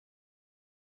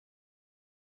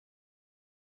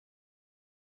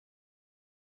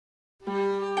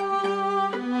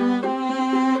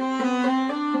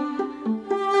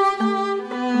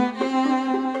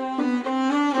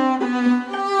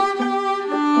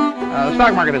The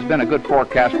stock market has been a good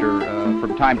forecaster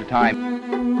from time to time.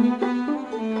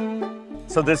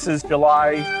 So this is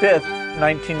July 5th,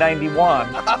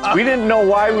 1991. We didn't know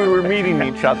why we were meeting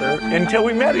each other until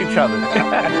we met each other.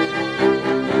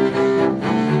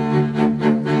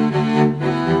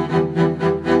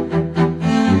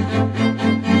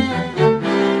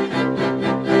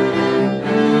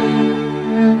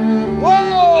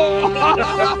 Whoa!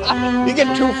 You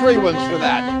get 2 free ones for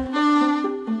that.